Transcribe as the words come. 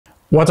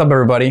What's up,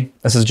 everybody?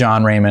 This is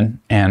John Raymond,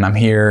 and I'm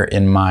here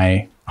in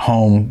my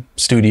home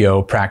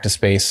studio practice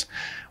space.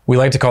 We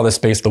like to call this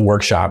space the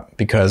workshop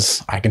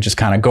because I can just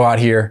kind of go out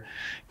here,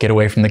 get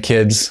away from the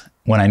kids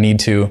when I need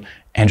to,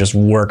 and just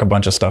work a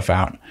bunch of stuff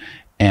out.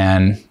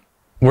 And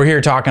we're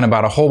here talking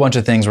about a whole bunch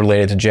of things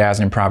related to jazz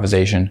and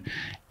improvisation.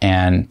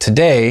 And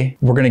today,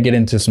 we're going to get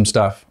into some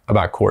stuff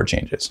about chord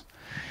changes.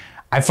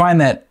 I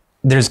find that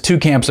there's two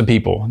camps of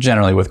people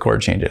generally with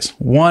chord changes.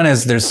 One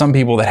is there's some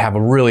people that have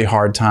a really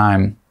hard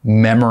time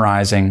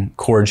memorizing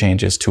chord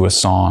changes to a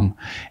song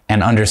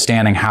and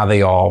understanding how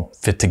they all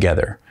fit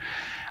together.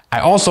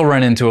 I also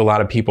run into a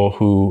lot of people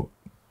who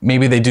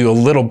maybe they do a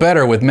little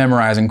better with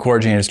memorizing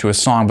chord changes to a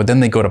song, but then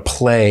they go to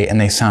play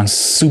and they sound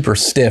super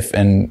stiff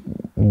and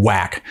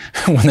whack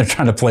when they're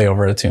trying to play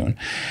over a tune.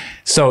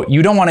 So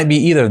you don't want to be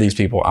either of these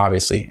people,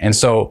 obviously. And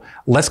so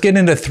let's get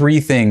into three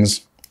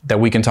things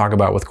that we can talk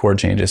about with chord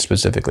changes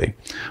specifically.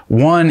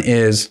 One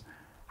is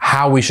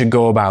how we should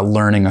go about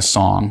learning a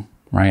song,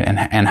 right?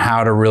 And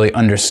how to really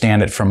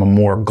understand it from a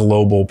more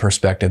global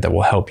perspective that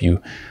will help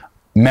you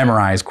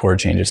memorize chord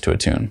changes to a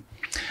tune.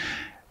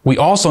 We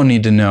also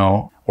need to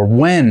know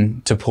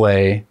when to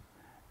play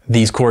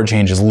these chord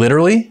changes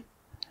literally,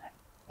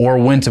 or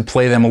when to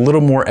play them a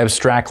little more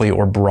abstractly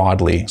or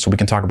broadly. So we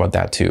can talk about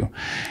that too.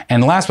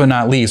 And last but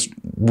not least,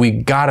 we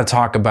gotta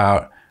talk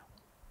about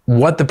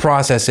what the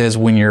process is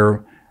when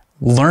you're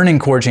learning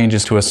chord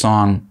changes to a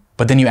song,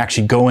 but then you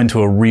actually go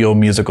into a real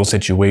musical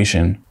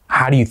situation.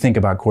 How do you think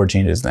about chord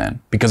changes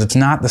then? Because it's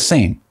not the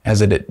same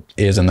as it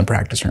is in the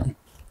practice room.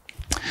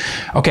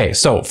 Okay,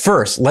 so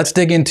first, let's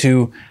dig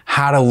into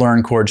how to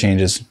learn chord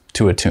changes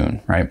to a tune,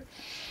 right?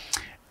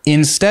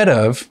 Instead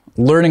of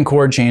learning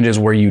chord changes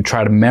where you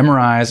try to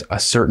memorize a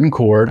certain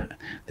chord,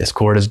 this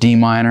chord is D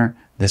minor,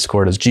 this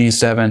chord is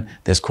G7,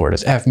 this chord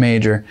is F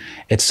major,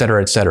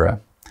 etc., etc.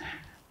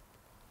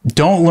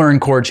 Don't learn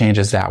chord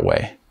changes that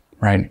way.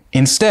 Right?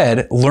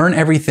 Instead, learn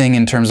everything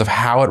in terms of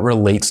how it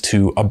relates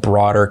to a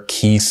broader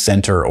key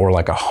center or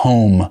like a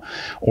home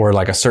or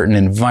like a certain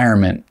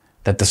environment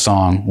that the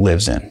song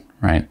lives in,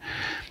 right?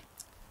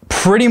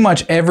 Pretty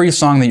much every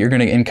song that you're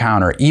going to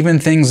encounter, even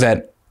things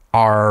that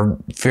are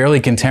fairly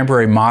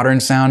contemporary, modern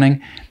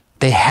sounding,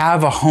 they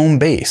have a home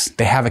base.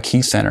 They have a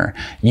key center.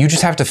 You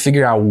just have to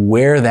figure out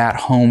where that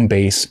home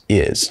base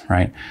is,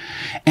 right?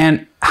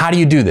 And how do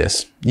you do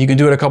this? You can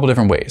do it a couple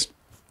different ways.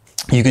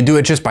 You can do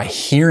it just by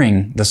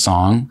hearing the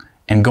song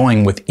and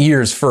going with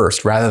ears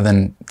first rather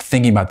than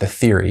thinking about the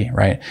theory,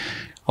 right?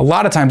 A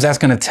lot of times that's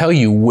going to tell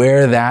you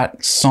where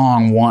that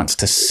song wants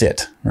to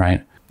sit,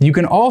 right? You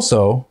can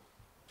also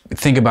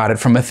think about it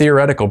from a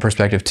theoretical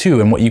perspective too,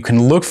 and what you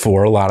can look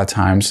for a lot of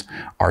times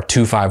are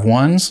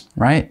 2-5-1s,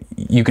 right?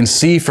 You can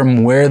see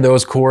from where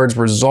those chords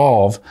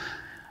resolve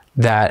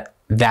that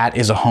that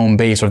is a home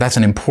base or that's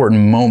an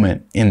important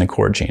moment in the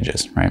chord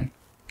changes, right?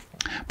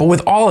 But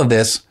with all of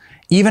this,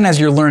 even as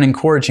you're learning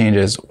chord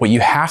changes, what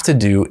you have to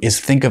do is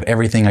think of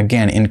everything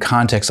again in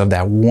context of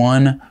that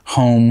one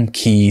home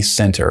key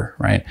center,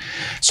 right?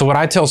 So what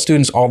I tell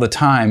students all the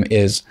time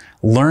is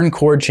learn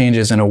chord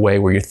changes in a way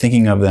where you're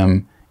thinking of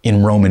them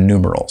in Roman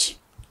numerals,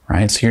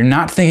 right? So you're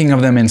not thinking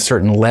of them in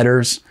certain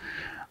letters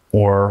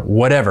or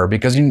whatever,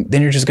 because then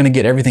you're just gonna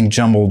get everything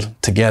jumbled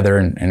together,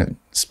 and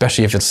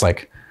especially if it's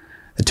like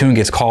the tune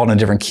gets called in a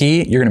different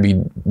key, you're gonna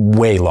be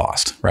way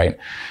lost, right?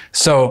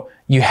 So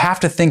you have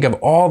to think of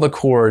all the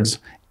chords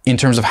in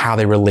terms of how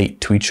they relate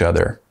to each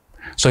other.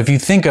 So if you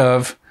think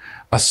of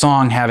a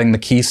song having the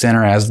key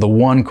center as the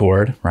 1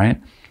 chord, right?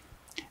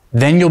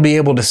 Then you'll be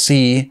able to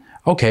see,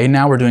 okay,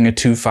 now we're doing a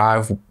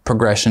 2-5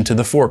 progression to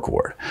the 4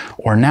 chord,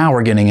 or now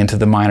we're getting into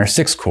the minor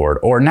 6 chord,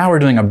 or now we're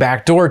doing a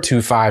backdoor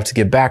 2-5 to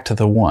get back to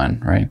the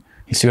 1, right?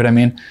 You see what I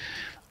mean?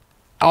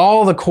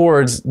 All the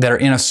chords that are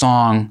in a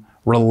song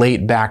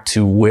relate back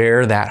to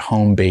where that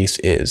home base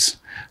is.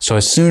 So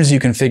as soon as you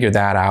can figure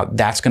that out,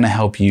 that's going to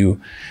help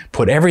you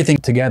put everything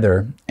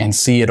together and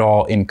see it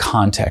all in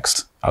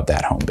context of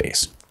that home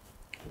base.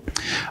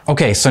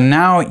 Okay, so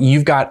now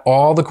you've got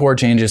all the chord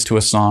changes to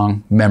a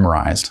song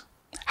memorized.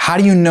 How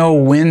do you know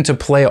when to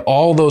play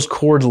all those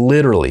chords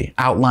literally,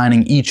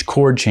 outlining each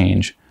chord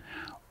change,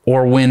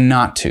 or when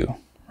not to,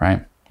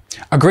 right?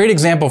 A great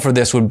example for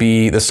this would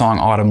be the song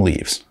Autumn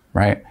Leaves,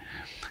 right?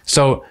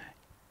 So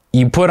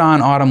you put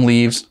on Autumn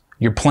Leaves,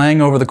 you're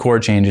playing over the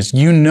chord changes.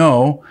 You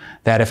know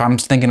that if I'm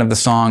thinking of the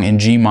song in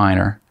G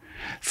minor,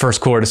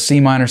 first chord is C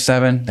minor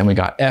 7, then we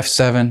got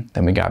F7,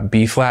 then we got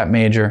B flat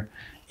major,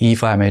 E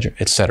flat major,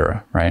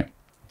 etc., right?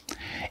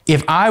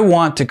 If I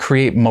want to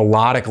create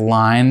melodic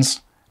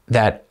lines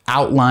that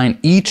outline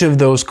each of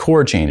those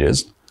chord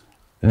changes,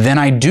 then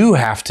I do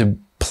have to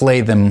play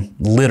them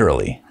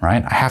literally,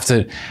 right? I have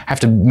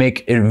to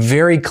make it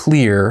very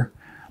clear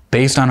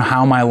based on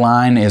how my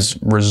line is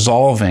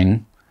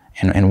resolving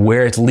and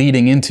where it's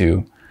leading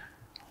into,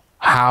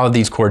 how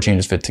these chord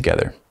changes fit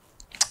together.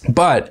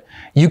 But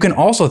you can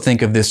also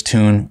think of this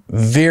tune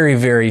very,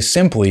 very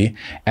simply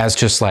as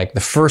just like the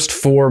first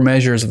 4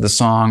 measures of the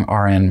song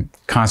are in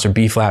concert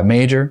B flat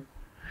major,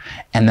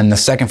 and then the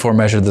second 4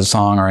 measures of the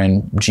song are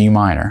in G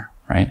minor,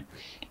 right?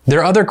 There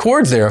are other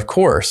chords there, of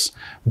course,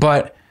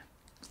 but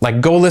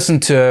like go listen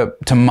to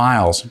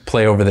Miles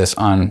play over this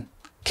on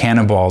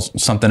Cannonball's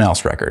Something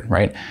Else record,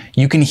 right?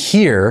 You can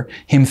hear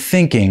him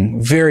thinking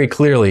very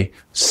clearly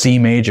C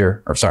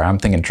major, or sorry, I'm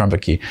thinking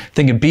trumpet key,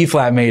 thinking B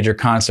flat major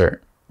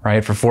concert,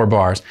 right, for 4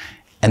 bars,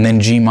 and then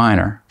G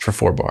minor for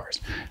 4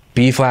 bars.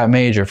 B flat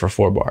major for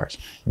 4 bars,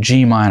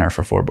 G minor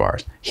for 4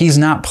 bars. He's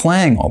not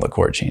playing all the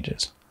chord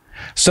changes.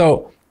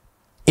 So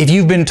if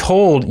you've been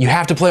told you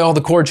have to play all the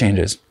chord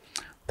changes,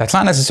 that's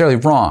not necessarily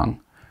wrong.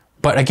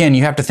 But again,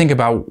 you have to think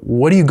about,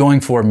 what are you going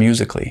for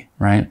musically,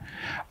 right?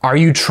 Are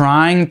you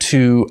trying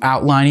to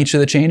outline each of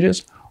the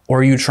changes, or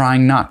are you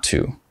trying not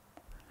to?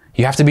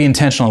 You have to be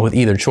intentional with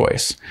either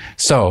choice.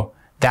 So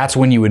that's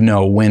when you would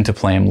know when to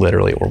play them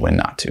literally or when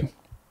not to.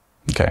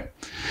 Okay.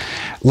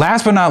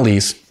 Last but not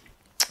least,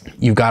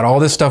 you've got all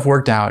this stuff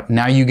worked out.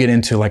 Now you get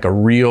into like a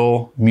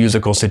real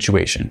musical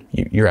situation.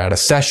 You're at a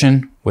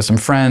session with some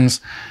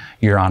friends,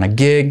 you're on a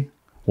gig,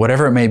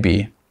 whatever it may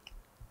be.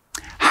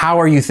 How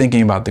are you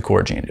thinking about the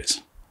chord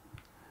changes?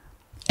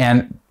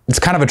 And it's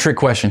kind of a trick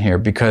question here,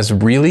 because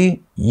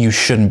really you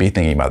shouldn't be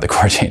thinking about the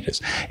chord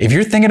changes. If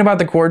you're thinking about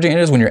the chord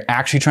changes when you're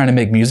actually trying to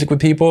make music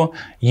with people,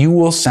 you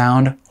will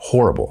sound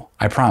horrible,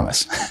 I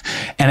promise.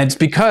 And it's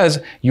because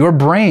your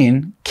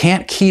brain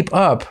can't keep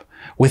up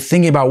with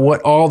thinking about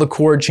what all the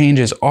chord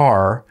changes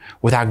are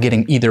without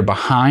getting either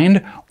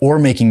behind or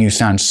making you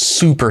sound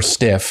super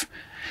stiff.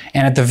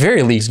 And at the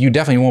very least, you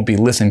definitely won't be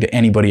listening to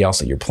anybody else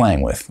that you're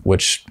playing with,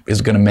 which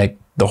is going to make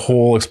the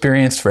whole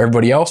experience for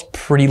everybody else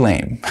pretty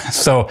lame.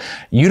 So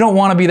you don't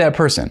want to be that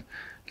person,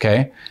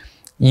 okay?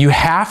 You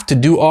have to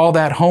do all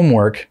that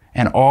homework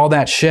and all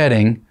that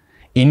shedding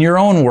in your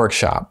own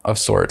workshop of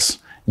sorts.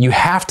 You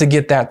have to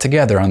get that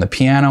together on the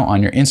piano,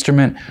 on your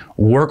instrument,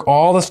 work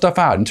all the stuff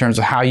out in terms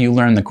of how you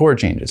learn the chord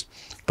changes.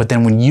 But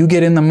then when you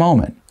get in the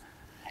moment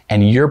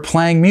and you're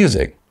playing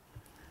music,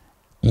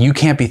 you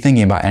can't be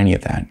thinking about any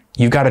of that.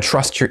 You've got to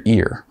trust your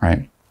ear,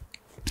 right?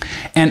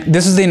 And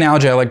this is the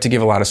analogy I like to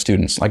give a lot of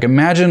students. Like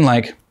imagine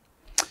like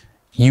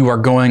you are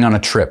going on a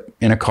trip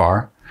in a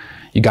car.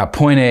 You got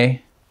point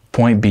A,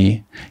 point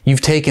B.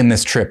 You've taken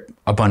this trip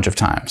a bunch of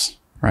times,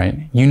 right?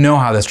 You know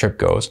how this trip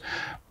goes,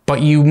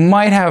 but you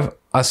might have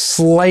a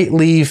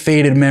slightly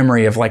faded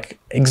memory of like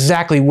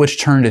exactly which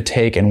turn to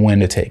take and when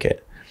to take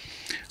it.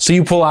 So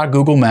you pull out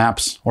Google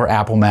Maps or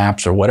Apple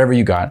Maps or whatever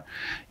you got.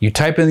 You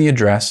type in the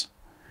address,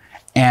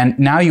 and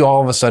now you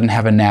all of a sudden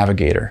have a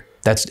navigator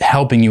that's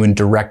helping you and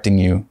directing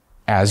you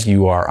as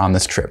you are on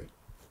this trip.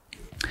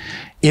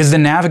 Is the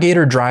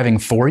navigator driving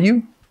for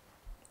you?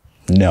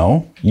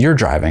 No, you're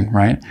driving,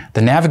 right?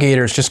 The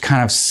navigator is just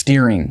kind of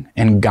steering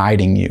and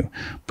guiding you,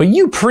 but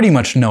you pretty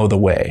much know the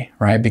way,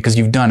 right? Because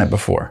you've done it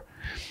before.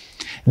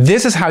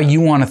 This is how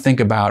you want to think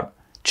about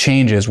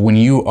changes when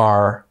you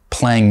are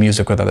playing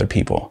music with other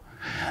people.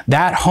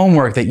 That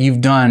homework that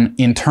you've done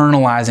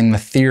internalizing the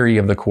theory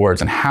of the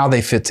chords and how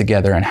they fit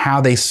together and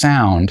how they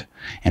sound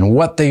and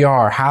what they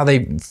are, how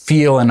they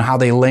feel and how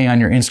they lay on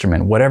your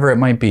instrument, whatever it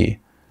might be.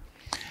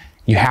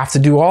 You have to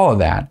do all of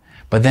that.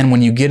 But then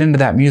when you get into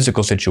that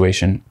musical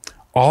situation,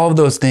 all of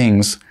those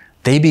things,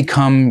 they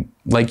become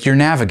like your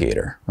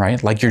navigator,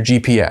 right? Like your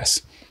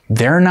GPS.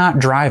 They're not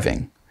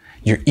driving.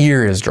 Your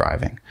ear is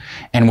driving.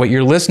 And what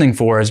you're listening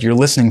for is you're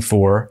listening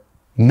for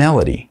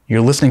melody.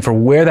 You're listening for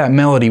where that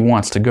melody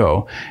wants to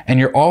go. And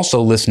you're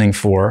also listening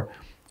for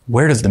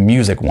where does the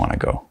music want to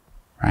go,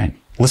 right?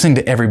 Listening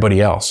to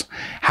everybody else.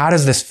 How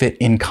does this fit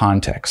in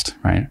context,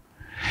 right?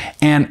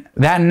 And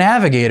that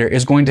navigator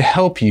is going to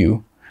help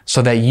you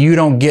so that you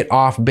don't get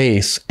off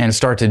base and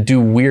start to do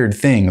weird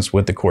things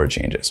with the chord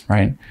changes,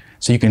 right?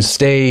 So you can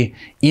stay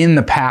in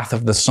the path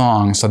of the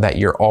song so that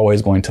you're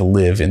always going to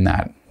live in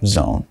that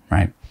zone,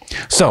 right?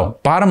 So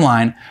bottom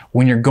line,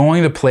 when you're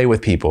going to play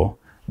with people,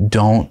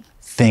 don't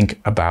think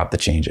about the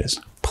changes.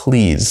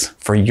 Please,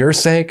 for your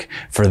sake,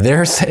 for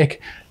their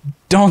sake,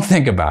 don't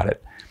think about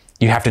it.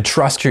 You have to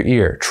trust your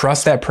ear,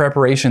 trust that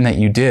preparation that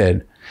you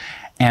did,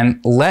 and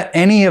let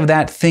any of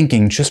that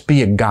thinking just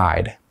be a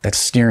guide that's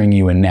steering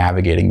you and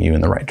navigating you in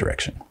the right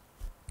direction.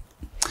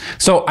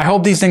 So I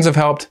hope these things have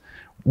helped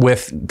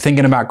with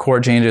thinking about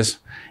chord changes,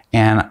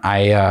 and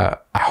I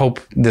hope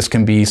this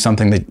can be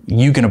something that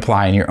you can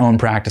apply in your own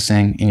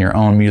practicing, in your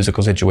own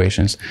musical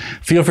situations.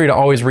 Feel free to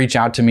always reach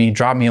out to me,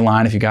 drop me a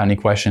line if you got any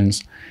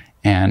questions,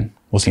 and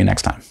we'll see you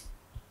next time.